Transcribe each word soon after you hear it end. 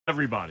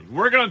everybody.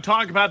 We're going to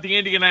talk about the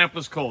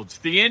Indianapolis Colts,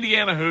 the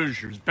Indiana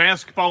Hoosiers,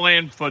 basketball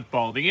and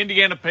football, the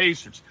Indiana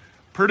Pacers,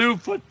 Purdue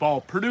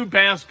football, Purdue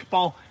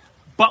basketball,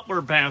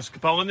 Butler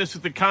basketball, and this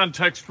is the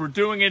context we're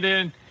doing it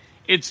in.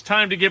 It's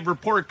time to give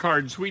report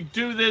cards. We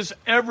do this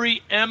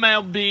every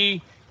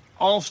MLB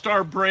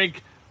All-Star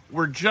break.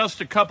 We're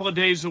just a couple of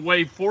days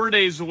away, 4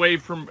 days away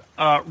from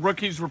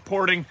rookies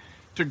reporting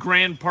to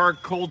Grand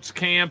Park Colts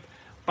camp,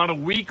 about a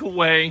week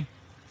away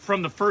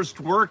from the first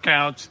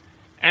workouts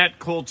at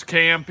Colts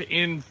camp.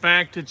 In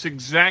fact, it's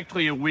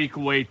exactly a week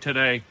away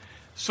today.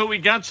 So we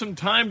got some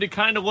time to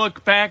kind of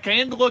look back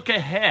and look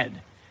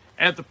ahead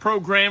at the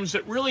programs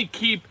that really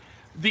keep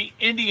the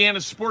Indiana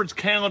sports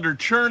calendar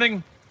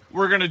churning.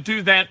 We're going to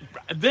do that.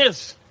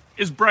 This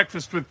is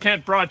Breakfast with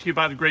Kent, brought to you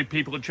by the great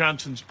people at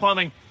Johnson's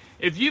Plumbing.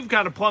 If you've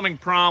got a plumbing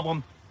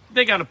problem,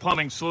 they got a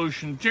plumbing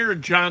solution.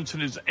 Jared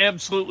Johnson is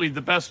absolutely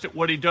the best at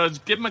what he does.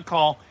 Give him a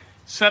call,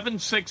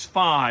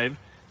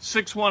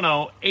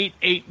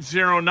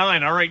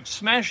 765-610-8809. All right,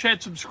 smash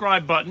that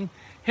subscribe button.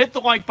 Hit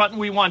the like button.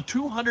 We want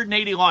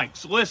 280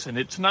 likes. Listen,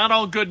 it's not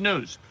all good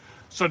news.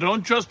 So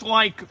don't just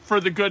like for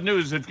the good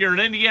news. If you're an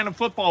Indiana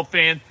football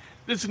fan,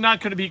 this is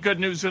not going to be good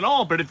news at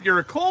all. But if you're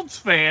a Colts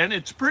fan,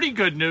 it's pretty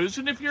good news.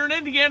 And if you're an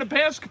Indiana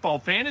basketball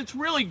fan, it's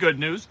really good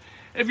news.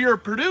 If you're a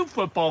Purdue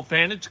football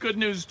fan, it's good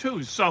news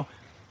too. So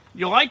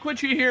you like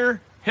what you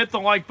hear, hit the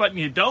like button.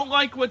 You don't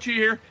like what you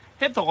hear,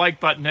 hit the like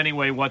button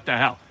anyway. What the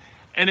hell?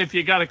 And if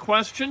you got a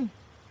question,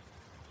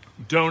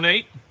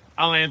 donate.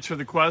 I'll answer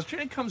the question.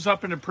 It comes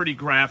up in a pretty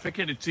graphic,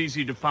 and it's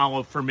easy to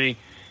follow for me,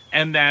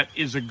 and that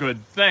is a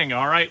good thing.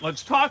 All right,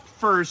 let's talk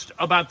first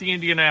about the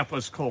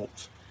Indianapolis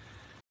Colts.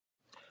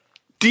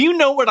 Do you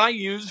know what I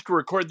use to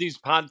record these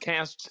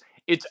podcasts?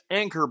 It's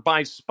Anchor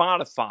by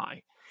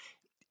Spotify.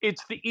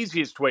 It's the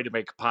easiest way to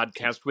make a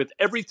podcast with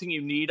everything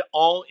you need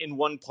all in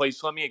one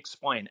place. Let me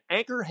explain.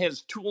 Anchor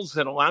has tools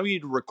that allow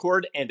you to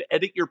record and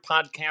edit your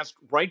podcast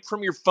right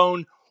from your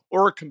phone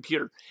or a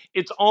computer.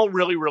 It's all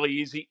really, really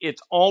easy.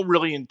 It's all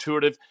really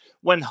intuitive.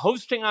 When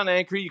hosting on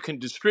Anchor, you can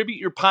distribute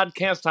your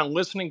podcast on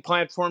listening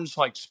platforms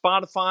like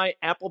Spotify,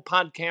 Apple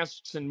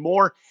Podcasts, and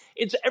more.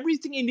 It's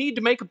everything you need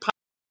to make a podcast.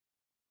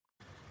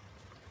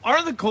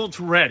 Are the Colts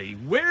ready?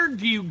 Where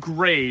do you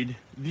grade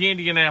the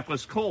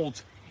Indianapolis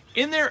Colts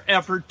in their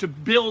effort to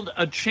build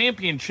a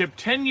championship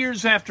 10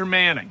 years after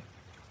Manning?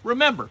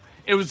 Remember,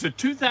 it was the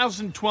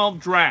 2012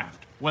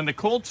 draft when the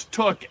Colts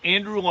took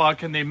Andrew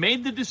Luck and they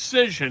made the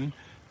decision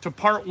to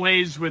part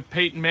ways with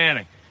Peyton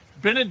Manning.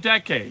 Been a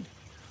decade.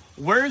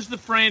 Where's the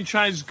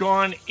franchise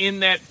gone in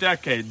that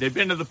decade? They've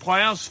been to the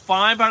playoffs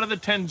 5 out of the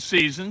 10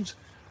 seasons,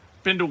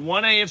 been to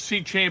one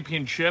AFC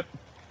championship.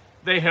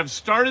 They have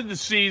started the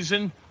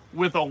season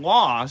with a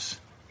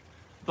loss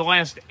the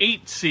last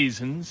 8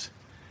 seasons,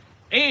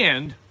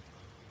 and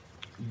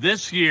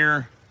this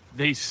year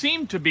they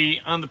seem to be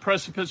on the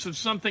precipice of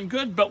something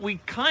good, but we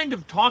kind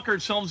of talk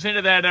ourselves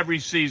into that every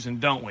season,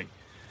 don't we?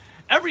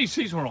 Every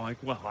season we're like,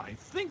 well, I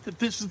think that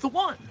this is the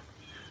one.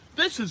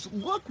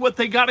 Look what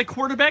they got a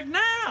quarterback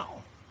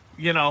now.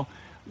 You know,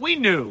 we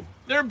knew.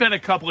 There have been a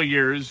couple of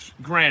years,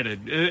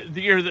 granted,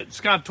 the year that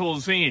Scott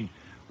Tolzien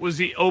was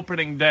the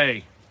opening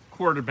day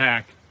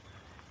quarterback.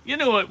 You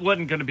knew it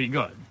wasn't going to be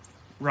good,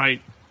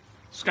 right?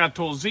 Scott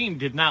Tolzien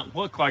did not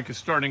look like a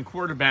starting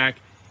quarterback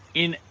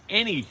in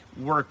any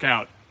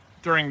workout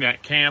during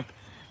that camp,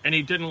 and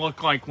he didn't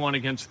look like one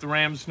against the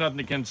Rams. Nothing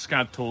against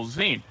Scott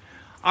Tolzien.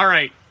 All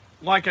right,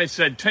 like I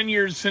said, 10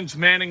 years since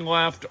Manning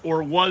left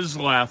or was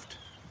left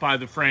by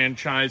the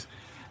franchise.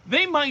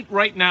 They might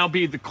right now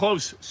be the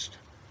closest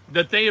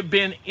that they have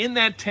been in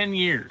that 10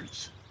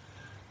 years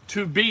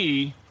to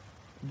be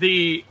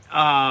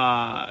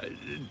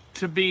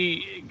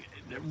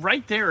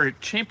right there at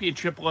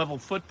championship level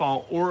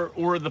football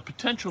or the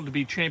potential to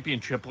be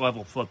championship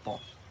level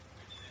football.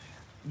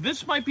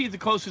 This might be the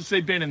closest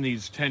they've been in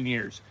these 10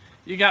 years.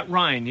 You got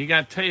Ryan, you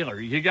got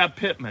Taylor, you got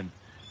Pittman,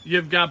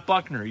 you've got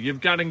Buckner,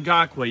 you've got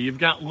Ngakoue, you've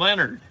got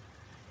Leonard.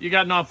 You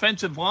got an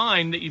offensive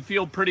line that you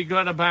feel pretty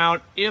good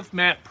about if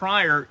Matt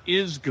Pryor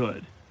is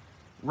good,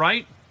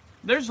 right?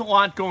 There's a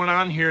lot going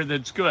on here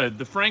that's good.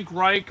 The Frank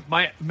Reich,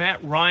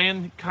 Matt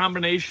Ryan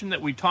combination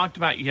that we talked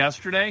about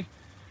yesterday,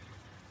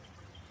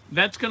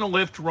 that's going to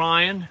lift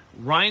Ryan.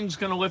 Ryan's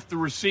going to lift the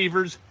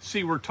receivers.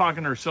 See, we're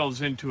talking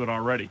ourselves into it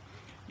already.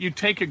 You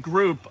take a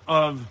group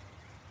of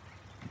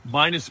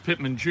minus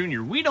Pittman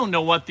Jr. We don't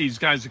know what these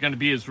guys are going to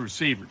be as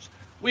receivers.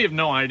 We have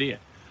no idea.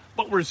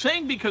 But we're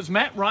saying because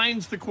Matt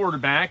Ryan's the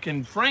quarterback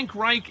and Frank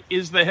Reich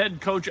is the head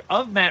coach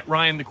of Matt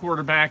Ryan, the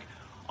quarterback,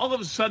 all of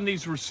a sudden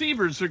these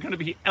receivers are going to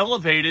be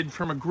elevated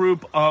from a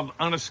group of,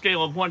 on a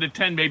scale of 1 to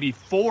 10, maybe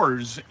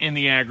 4s in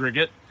the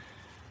aggregate,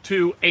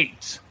 to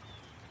 8s.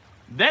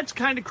 That's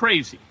kind of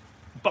crazy,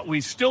 but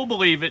we still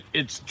believe it.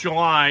 It's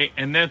July,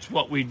 and that's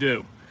what we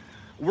do.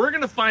 We're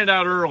going to find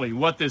out early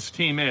what this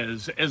team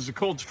is as the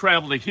Colts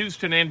travel to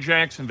Houston and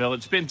Jacksonville.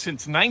 It's been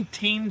since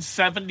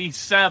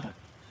 1977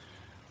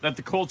 that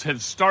the Colts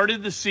have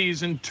started the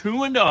season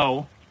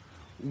 2-0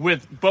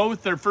 with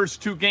both their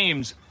first 2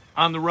 games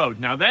on the road.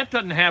 Now, that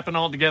doesn't happen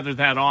altogether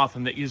that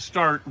often that you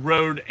start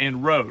road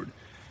and road.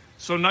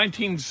 So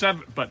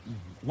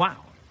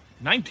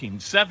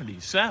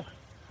 1977.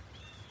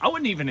 I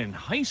wasn't even in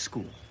high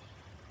school.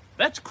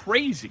 That's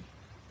crazy.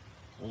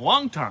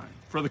 Long time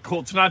for the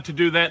Colts not to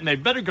do that, and they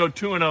better go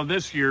 2-0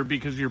 this year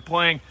because you're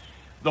playing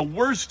the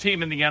worst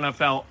team in the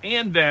NFL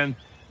and then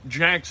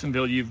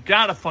Jacksonville. You've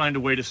got to find a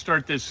way to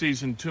start this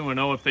season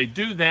 2-0. If they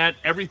do that,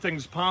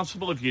 everything's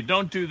possible. If you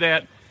don't do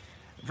that,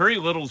 very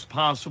little's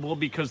possible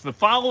because the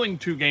following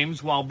two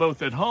games, while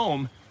both at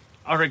home,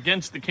 are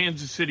against the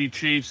Kansas City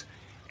Chiefs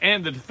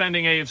and the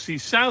defending AFC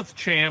South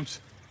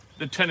champs,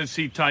 the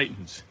Tennessee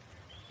Titans.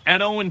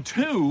 At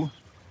 0-2,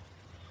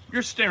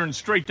 you're staring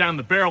straight down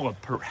the barrel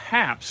of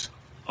perhaps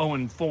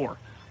 0-4.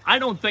 I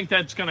don't think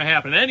that's going to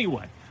happen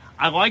anyway.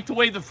 I like the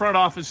way the front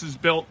office is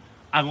built.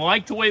 I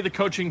like the way the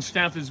coaching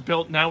staff is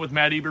built now with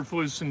Matt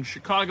Eberflus in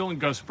Chicago and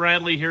Gus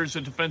Bradley here as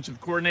a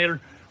defensive coordinator.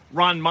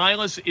 Ron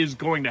Miles is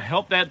going to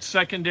help that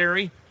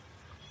secondary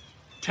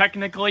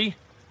technically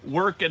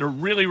work at a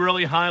really,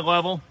 really high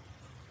level.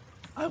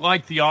 I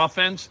like the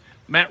offense.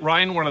 Matt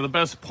Ryan, one of the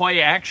best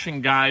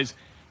play-action guys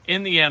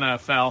in the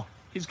NFL.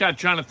 He's got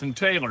Jonathan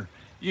Taylor.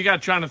 You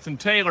got Jonathan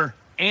Taylor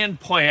and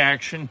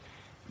play-action.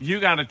 You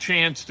got a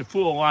chance to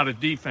fool a lot of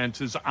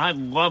defenses. I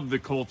love the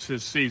Colts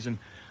this season.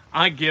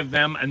 I give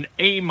them an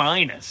A-.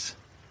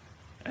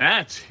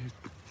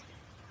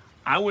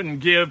 I wouldn't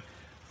give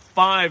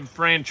 5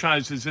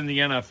 franchises in the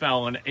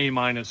NFL an A-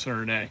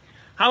 or an A.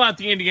 How about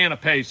the Indiana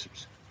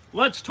Pacers?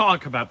 Let's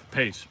talk about the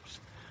Pacers.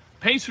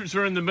 Pacers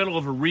are in the middle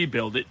of a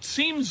rebuild. It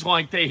seems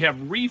like they have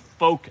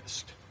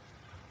refocused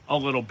a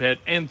little bit,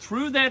 and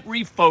through that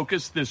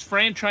refocus, this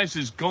franchise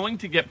is going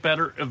to get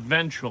better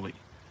eventually.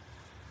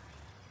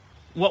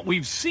 What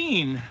we've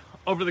seen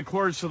over the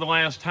course of the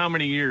last how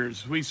many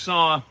years? We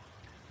saw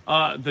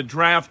the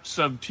drafts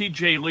of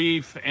T.J.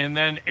 Leaf and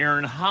then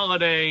Aaron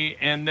Holiday,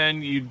 and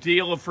then you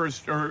deal a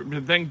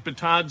then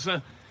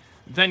Batadza,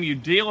 then you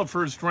deal a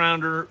first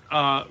rounder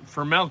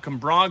for Malcolm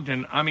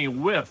Brogdon. I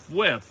mean, whiff.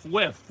 A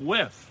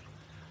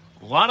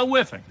lot of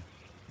whiffing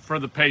for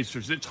the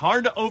Pacers. It's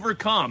hard to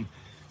overcome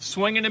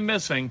swinging and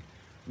missing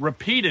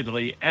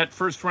repeatedly at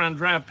first-round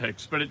draft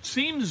picks, but it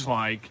seems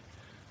like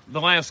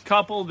the last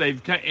couple,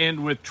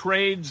 and with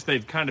trades,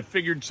 they've kind of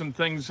figured some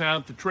things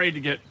out. The trade to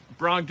get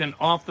Brogdon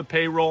off the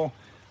payroll,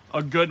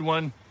 a good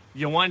one.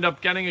 You wind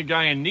up getting a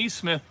guy in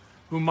Nesmith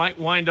who might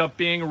wind up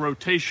being a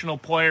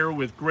rotational player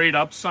with great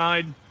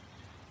upside.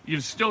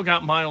 You've still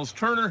got Miles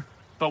Turner,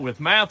 but with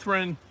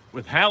Mathurin,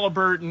 with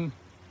Halliburton,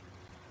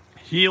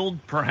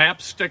 Hield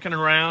perhaps sticking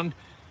around,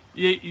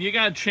 you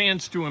got a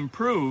chance to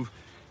improve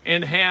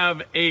and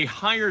have a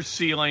higher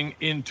ceiling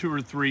in 2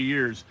 or 3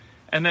 years.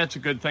 And that's a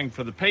good thing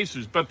for the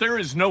Pacers. But there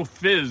is no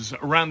fizz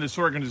around this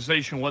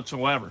organization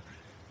whatsoever.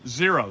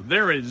 Zero.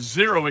 There is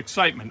zero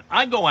excitement.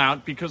 I go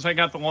out because I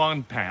got the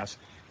lawn pass.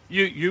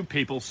 You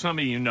people, some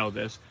of you know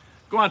this,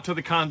 go out to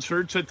the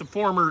concerts at the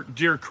former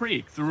Deer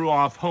Creek, the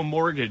Ruoff Home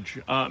Mortgage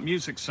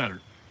Music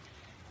Center.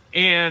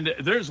 And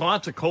there's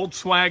lots of Colt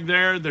swag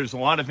there. There's a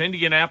lot of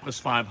Indianapolis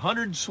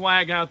 500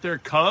 swag out there.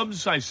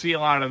 Cubs, I see a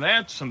lot of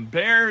that. Some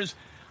Bears.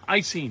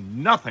 I see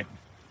nothing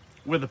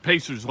with a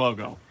Pacers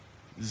logo.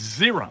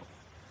 Zero.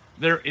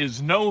 There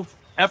is no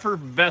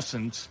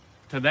effervescence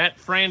to that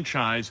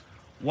franchise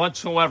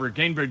whatsoever.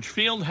 Gainbridge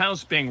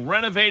Fieldhouse being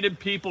renovated.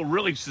 People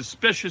really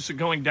suspicious of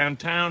going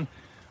downtown,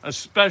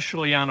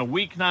 especially on a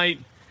weeknight.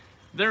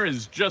 There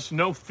is just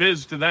no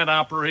fizz to that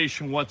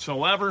operation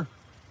whatsoever.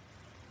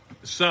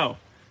 So,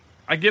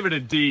 I give it a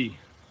D,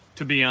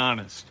 to be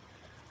honest.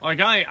 Like,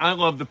 I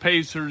love the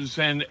Pacers,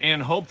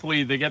 and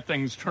hopefully they get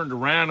things turned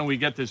around and we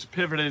get this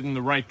pivoted in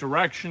the right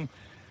direction.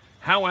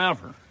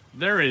 However,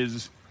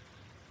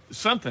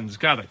 something's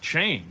got to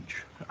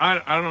change.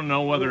 I don't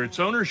know whether it's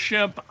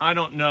ownership. I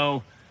don't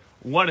know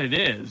what it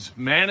is,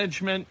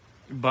 management.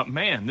 But,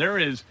 man, there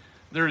is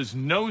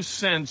no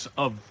sense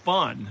of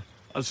fun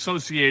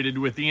associated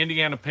with the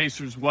Indiana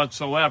Pacers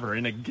whatsoever.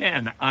 And,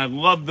 again, I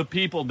love the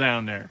people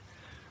down there.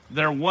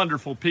 They're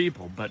wonderful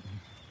people, but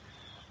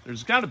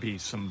there's got to be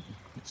some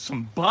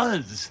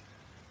buzz.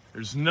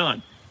 There's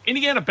none.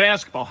 Indiana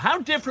basketball. How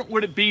different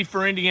would it be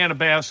for Indiana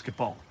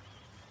basketball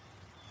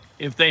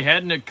if they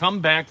hadn't come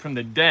back from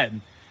the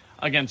dead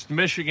against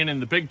Michigan in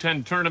the Big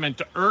Ten tournament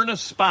to earn a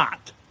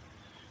spot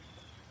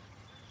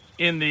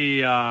in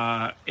the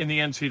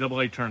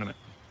NCAA tournament?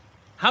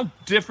 How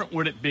different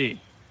would it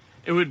be?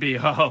 It would be,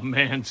 oh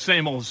man,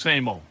 same old,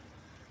 same old.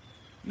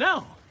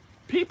 No.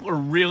 People are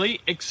really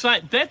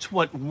excited. That's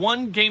what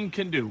one game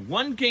can do.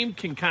 One game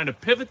can kind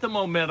of pivot the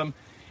momentum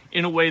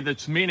in a way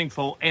that's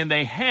meaningful, and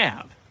they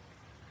have.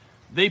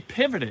 They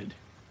pivoted.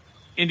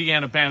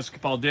 Indiana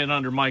basketball did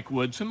under Mike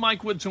Woodson.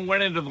 Mike Woodson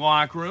went into the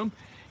locker room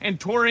and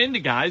tore into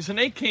guys, and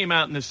they came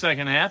out in the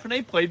second half, and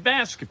they played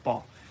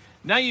basketball.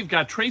 Now you've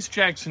got Trace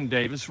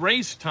Jackson-Davis,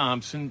 Race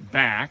Thompson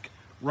back,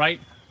 right?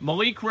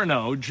 Malik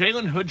Reneau,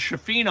 Jalen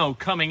Hood-Schifino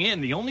coming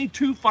in, the only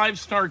 2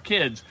 5-star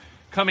kids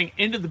coming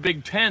into the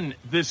Big Ten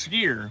this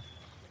year.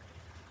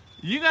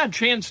 You got a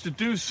chance to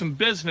do some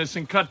business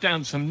and cut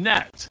down some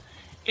nets.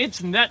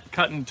 It's net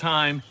cutting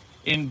time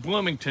in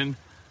Bloomington.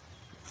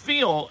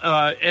 Feel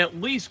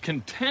at least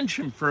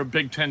contention for a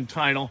Big Ten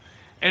title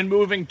and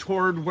moving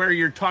toward where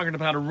you're talking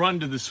about a run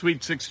to the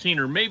Sweet 16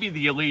 or maybe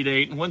the Elite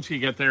Eight. And once you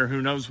get there,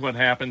 who knows what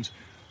happens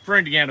for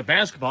Indiana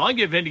basketball. I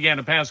give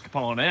Indiana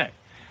basketball an A.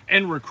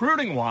 And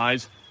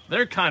recruiting-wise,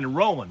 they're kind of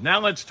rolling. Now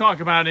let's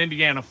talk about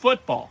Indiana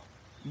football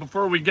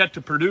before we get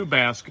to Purdue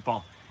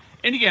basketball.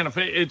 Indiana,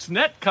 it's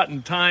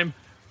net-cutting time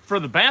for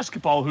the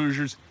basketball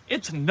Hoosiers.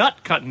 It's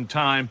nut-cutting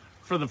time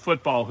for the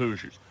football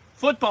Hoosiers.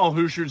 Football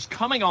Hoosiers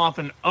coming off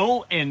an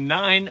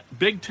 0-9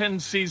 Big Ten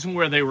season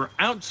where they were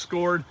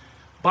outscored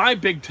by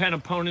Big Ten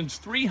opponents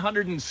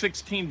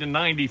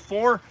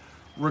 316-94.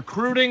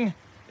 Recruiting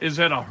is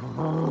at a...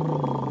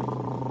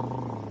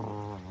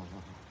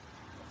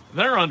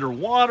 They're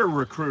underwater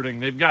recruiting.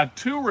 They've got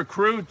 7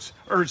 recruits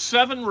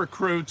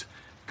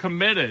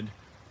committed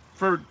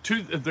for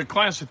the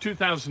class of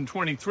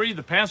 2023.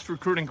 The past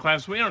recruiting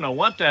class, we don't know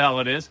what the hell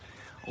it is.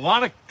 A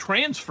lot of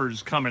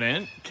transfers coming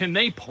in. Can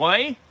they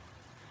play?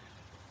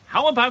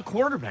 How about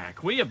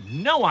quarterback? We have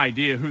no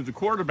idea who the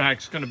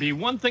quarterback's going to be.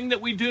 One thing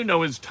that we do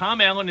know is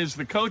Tom Allen is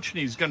the coach, and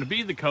he's going to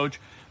be the coach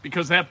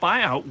because that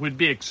buyout would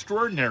be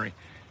extraordinary.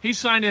 He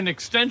signed an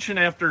extension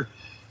after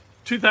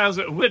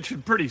 2000, which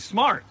is pretty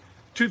smart.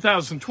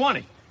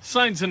 2020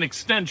 signs an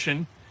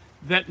extension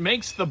that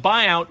makes the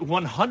buyout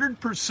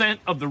 100%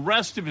 of the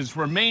rest of his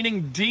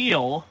remaining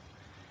deal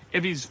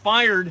if he's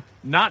fired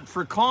not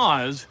for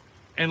cause,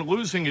 and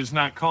losing is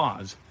not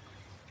cause,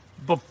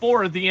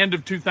 before the end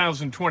of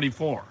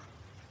 2024.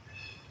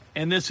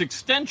 And this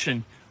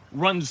extension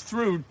runs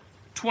through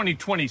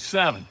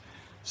 2027.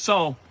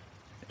 So,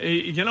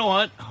 you know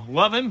what?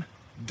 Love him,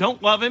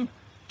 don't love him.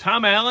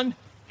 Tom Allen,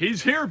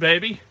 he's here,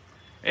 baby.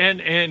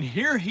 And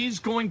here he's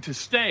going to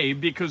stay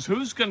because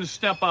who's going to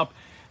step up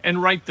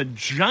and write the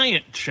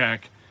giant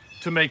check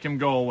to make him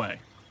go away?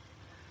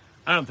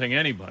 I don't think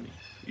anybody.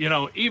 You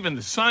know, even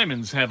the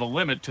Simons have a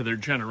limit to their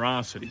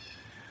generosity.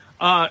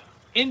 Purdue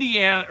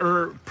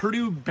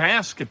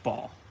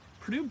basketball.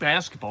 Purdue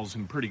basketball's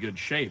in pretty good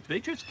shape. They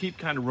just keep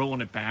kind of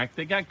rolling it back.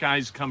 They got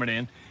guys coming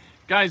in.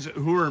 Guys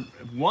who are,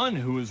 one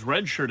who was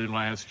redshirted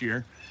last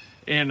year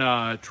in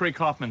Trey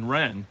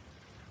Kaufman-Renn.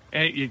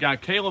 And you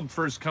got Caleb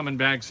first coming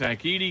back,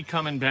 Zach Edey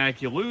coming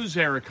back. You lose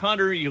Eric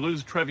Hunter. You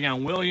lose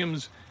Trevion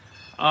Williams.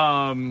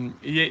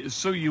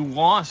 So you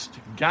lost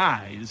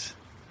guys,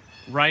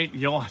 right?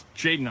 You lost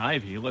Jaden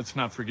Ivey. Let's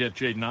not forget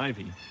Jaden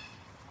Ivey.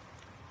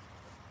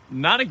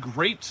 Not a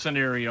great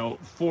scenario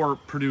for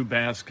Purdue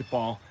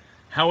basketball.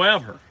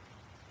 However,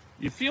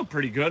 you feel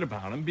pretty good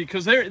about them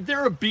because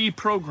they're a B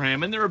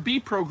program, and they're a B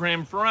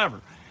program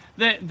forever.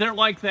 They're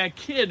like that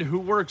kid who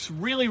works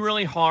really,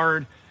 really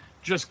hard,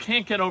 just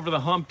can't get over the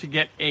hump to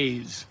get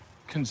A's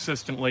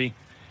consistently.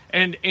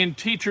 And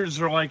teachers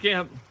are like,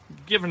 yeah,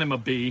 giving him a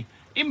B.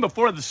 Even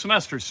before the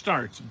semester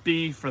starts,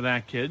 B for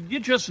that kid. You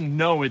just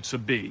know it's a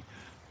B.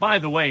 By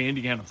the way,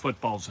 Indiana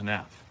football's an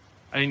F.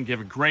 I didn't give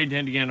a grade to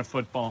Indiana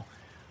football.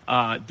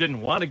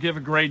 Didn't want to give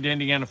a grade to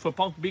Indiana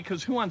football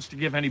because who wants to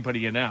give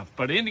anybody an F?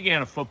 But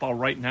Indiana football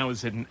right now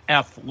is at an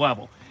F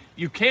level.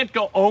 You can't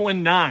go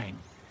 0-9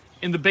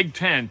 in the Big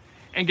Ten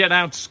and get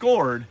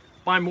outscored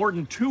by more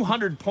than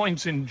 200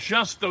 points in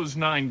just those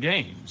 9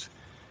 games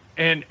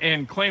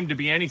and claim to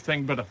be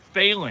anything but a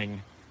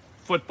failing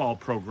football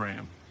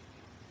program.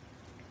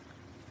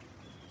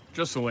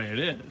 Just the way it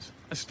is.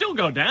 I still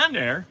go down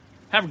there,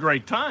 have a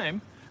great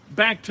time.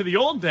 Back to the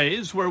old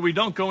days where we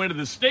don't go into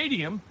the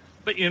stadium.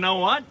 But you know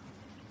what?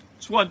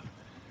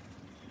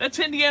 That's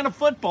Indiana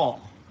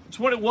football. It's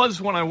what it was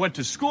when I went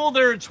to school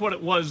there. It's what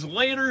it was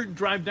later.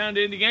 Drive down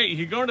to Indiana.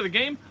 You go to the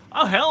game?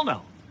 Oh, hell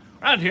no.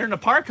 We're out here in the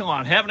parking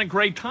lot having a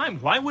great time.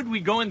 Why would we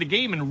go in the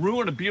game and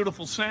ruin a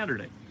beautiful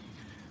Saturday?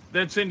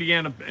 That's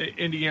Indiana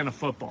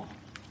football.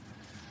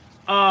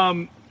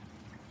 How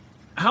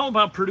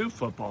about Purdue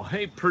football?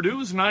 Hey, Purdue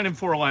was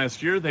 9-4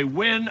 last year. They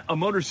win a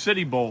Motor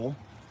City Bowl.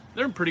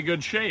 They're in pretty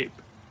good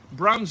shape.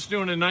 Brown's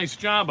doing a nice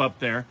job up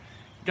there.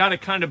 Got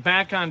it kind of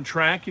back on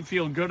track. You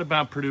feel good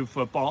about Purdue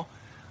football.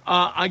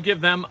 I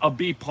give them a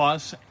B+.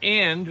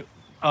 And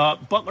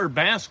Butler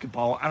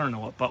basketball, I don't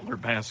know what Butler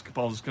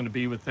basketball is going to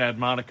be with Thad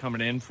Matta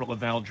coming in for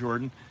LaVall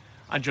Jordan.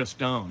 I just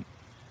don't.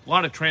 A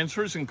lot of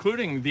transfers,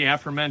 including the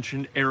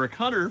aforementioned Eric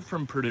Hunter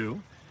from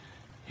Purdue.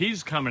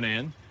 He's coming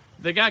in.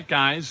 They got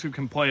guys who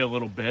can play a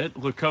little bit.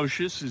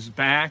 Lukosius is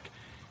back.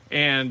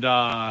 And,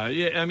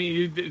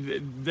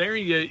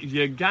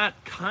 you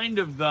got kind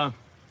of the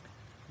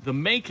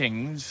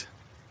makings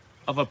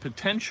of a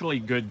potentially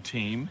good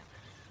team.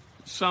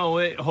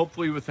 So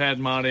hopefully with Thad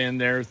Matta in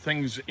there,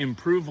 things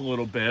improve a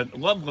little bit.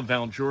 Love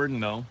LaVall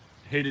Jordan, though.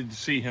 Hated to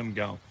see him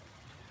go.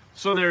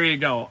 So there you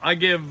go. I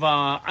give,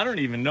 I don't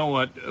even know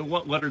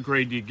what letter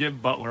grade do you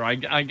give Butler.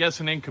 I guess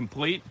an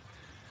incomplete.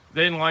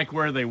 They didn't like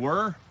where they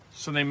were,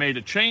 so they made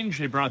a change.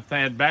 They brought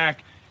Thad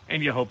back,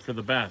 and you hope for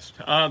the best.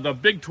 The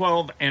Big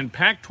 12 and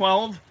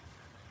Pac-12,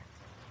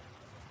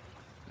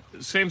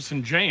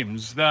 Samson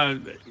James,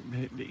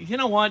 you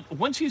know what?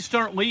 Once you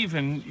start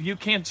leaving, you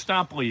can't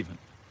stop leaving.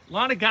 A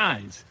lot of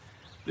guys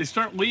They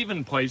start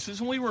leaving places.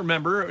 And we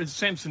remember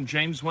Samson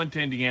James went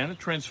to Indiana,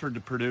 transferred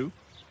to Purdue.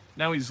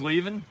 Now he's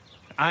leaving.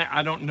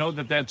 I don't know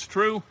that that's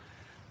true.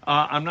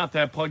 I'm not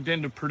that plugged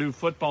into Purdue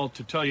football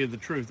to tell you the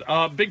truth.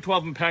 Big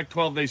 12 and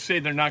Pac-12, they say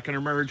they're not going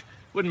to merge.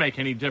 Wouldn't make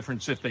any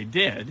difference if they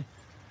did.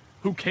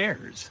 Who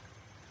cares?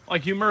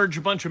 Like, you merge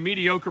a bunch of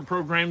mediocre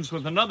programs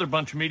with another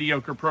bunch of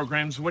mediocre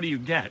programs, what do you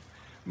get?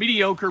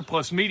 Mediocre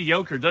plus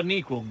mediocre doesn't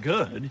equal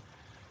good.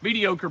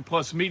 Mediocre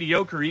plus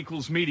mediocre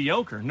equals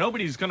mediocre.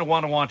 Nobody's going to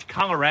want to watch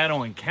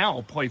Colorado and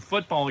Cal play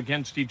football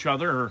against each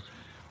other,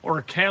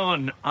 or Cal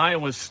and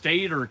Iowa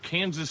State, or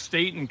Kansas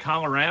State and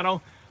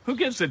Colorado. Who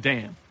gives a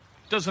damn?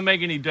 Doesn't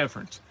make any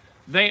difference.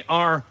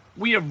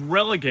 We have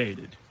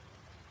relegated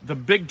the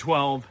Big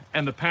 12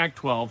 and the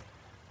Pac-12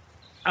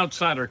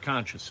 outside our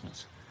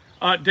consciousness.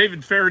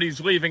 David Farady's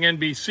leaving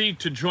NBC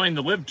to join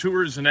the Live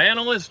Tour as an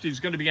analyst. He's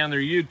going to be on their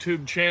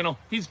YouTube channel.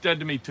 He's dead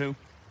to me, too.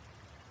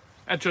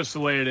 That's just the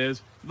way it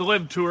is. The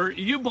Live Tour.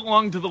 You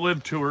belong to the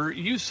Live Tour.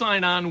 You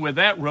sign on with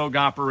that rogue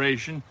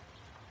operation.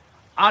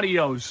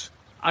 Adios.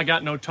 I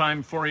got no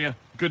time for you.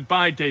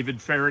 Goodbye,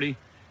 David Faraday.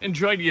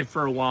 Enjoyed you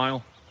for a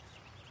while.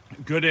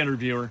 Good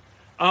interviewer.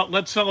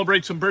 Let's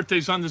celebrate some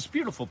birthdays on this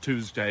beautiful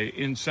Tuesday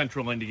in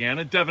central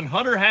Indiana. Devin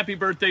Hunter, happy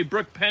birthday.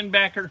 Brooke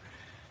Penbacker,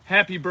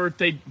 happy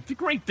birthday. The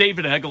great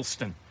David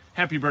Eggleston,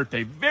 happy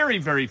birthday. Very,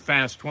 very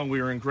fast when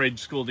we were in grade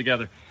school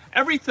together.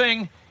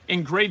 Everything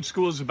in grade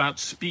school is about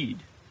speed.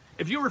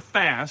 If you were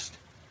fast,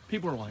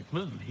 people were like,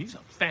 he's a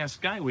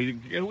fast guy.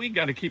 We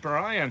got to keep our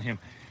eye on him.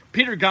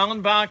 Peter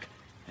Gallenbach,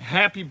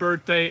 happy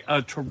birthday.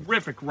 A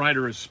terrific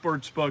writer of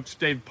sports books.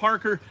 Dave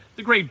Parker,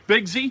 the great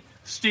Biggsy,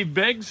 Steve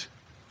Biggs,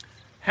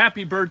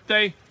 happy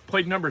birthday.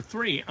 Played number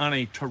 3 on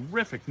a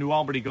terrific New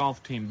Albany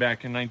golf team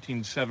back in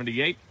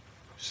 1978,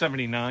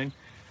 79.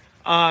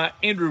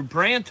 Andrew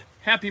Brandt,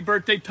 happy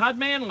birthday. Todd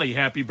Manley,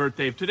 happy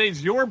birthday. If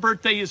today's your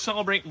birthday, you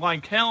celebrate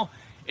like hell.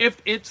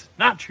 If it's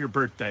not your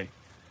birthday,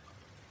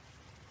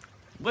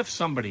 lift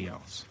somebody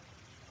else.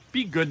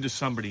 Be good to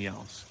somebody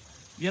else.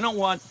 You know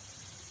what?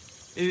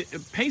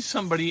 Pay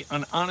somebody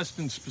an honest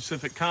and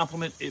specific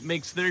compliment. It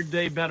makes their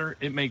day better.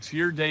 It makes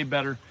your day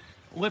better.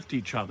 Lift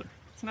each other.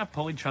 Let's not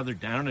pull each other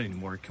down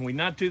anymore. Can we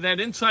not do that?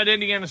 Inside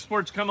Indiana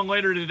Sports coming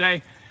later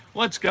today.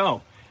 Let's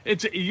go.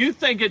 You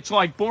think it's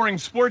like boring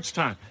sports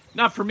time.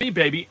 Not for me,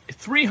 baby.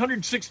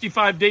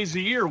 365 days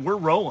a year, we're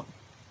rolling.